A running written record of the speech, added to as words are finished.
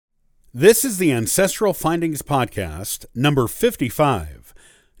This is the Ancestral Findings Podcast, number 55.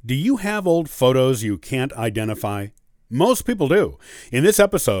 Do you have old photos you can't identify? Most people do. In this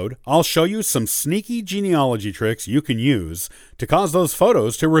episode, I'll show you some sneaky genealogy tricks you can use to cause those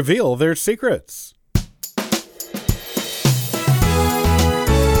photos to reveal their secrets.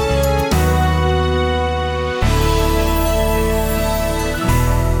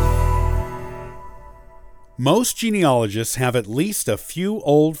 Most genealogists have at least a few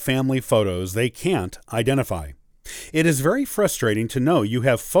old family photos they can't identify. It is very frustrating to know you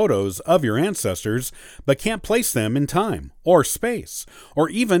have photos of your ancestors but can't place them in time or space, or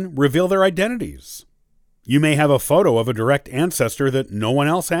even reveal their identities. You may have a photo of a direct ancestor that no one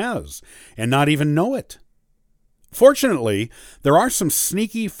else has, and not even know it. Fortunately, there are some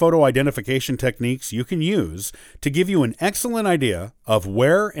sneaky photo identification techniques you can use to give you an excellent idea of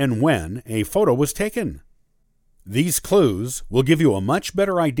where and when a photo was taken. These clues will give you a much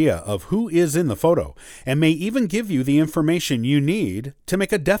better idea of who is in the photo and may even give you the information you need to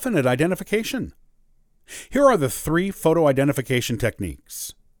make a definite identification. Here are the 3 photo identification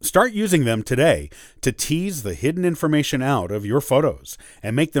techniques. Start using them today to tease the hidden information out of your photos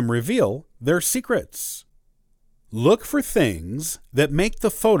and make them reveal their secrets. Look for things that make the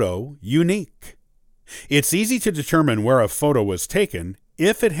photo unique. It's easy to determine where a photo was taken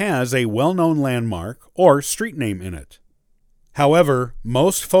if it has a well-known landmark or street name in it. However,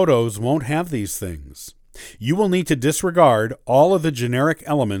 most photos won't have these things. You will need to disregard all of the generic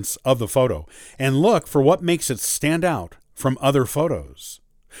elements of the photo and look for what makes it stand out from other photos.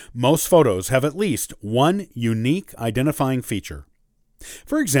 Most photos have at least one unique identifying feature.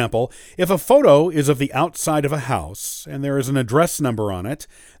 For example, if a photo is of the outside of a house and there is an address number on it,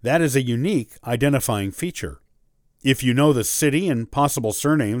 that is a unique identifying feature. If you know the city and possible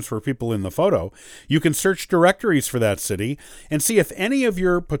surnames for people in the photo, you can search directories for that city and see if any of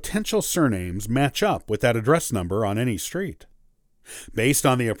your potential surnames match up with that address number on any street. Based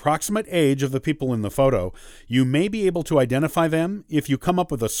on the approximate age of the people in the photo, you may be able to identify them if you come up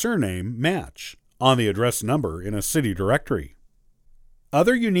with a surname match on the address number in a city directory.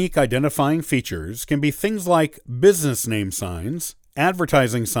 Other unique identifying features can be things like business name signs,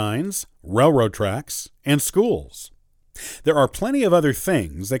 advertising signs, railroad tracks, and schools. There are plenty of other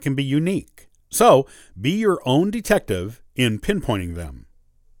things that can be unique, so be your own detective in pinpointing them.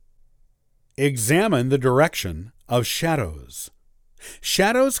 Examine the direction of shadows.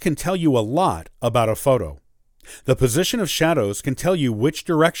 Shadows can tell you a lot about a photo. The position of shadows can tell you which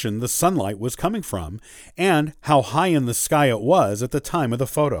direction the sunlight was coming from and how high in the sky it was at the time of the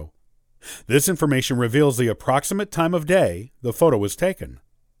photo. This information reveals the approximate time of day the photo was taken.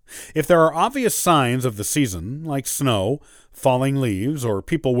 If there are obvious signs of the season, like snow, falling leaves, or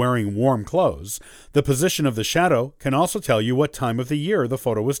people wearing warm clothes, the position of the shadow can also tell you what time of the year the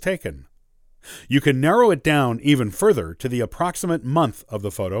photo was taken. You can narrow it down even further to the approximate month of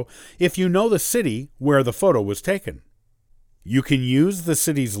the photo if you know the city where the photo was taken. You can use the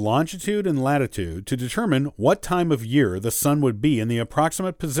city's longitude and latitude to determine what time of year the sun would be in the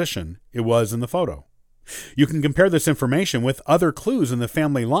approximate position it was in the photo. You can compare this information with other clues in the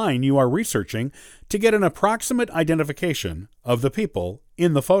family line you are researching to get an approximate identification of the people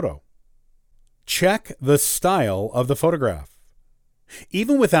in the photo. Check the style of the photograph.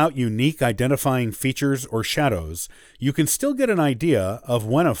 Even without unique identifying features or shadows, you can still get an idea of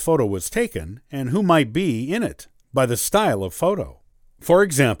when a photo was taken and who might be in it by the style of photo. For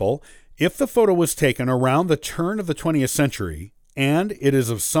example, if the photo was taken around the turn of the 20th century and it is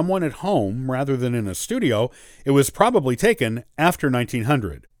of someone at home rather than in a studio, it was probably taken after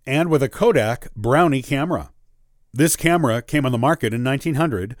 1900 and with a Kodak Brownie camera. This camera came on the market in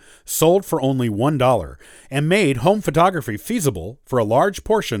 1900, sold for only $1, and made home photography feasible for a large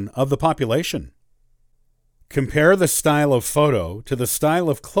portion of the population. Compare the style of photo to the style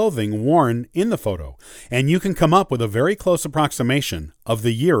of clothing worn in the photo, and you can come up with a very close approximation of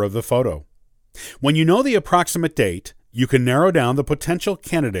the year of the photo. When you know the approximate date, you can narrow down the potential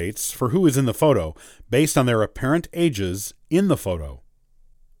candidates for who is in the photo based on their apparent ages in the photo.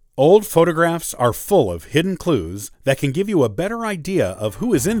 Old photographs are full of hidden clues that can give you a better idea of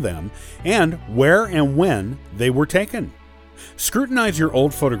who is in them and where and when they were taken. Scrutinize your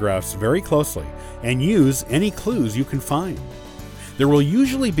old photographs very closely and use any clues you can find. There will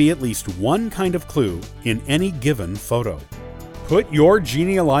usually be at least one kind of clue in any given photo. Put your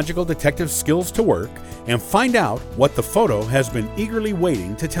genealogical detective skills to work and find out what the photo has been eagerly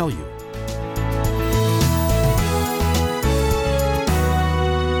waiting to tell you.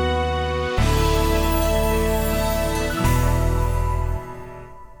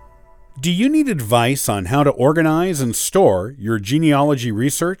 Do you need advice on how to organize and store your genealogy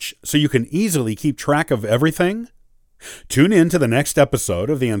research so you can easily keep track of everything? Tune in to the next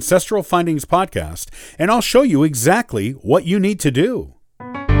episode of the Ancestral Findings Podcast, and I'll show you exactly what you need to do.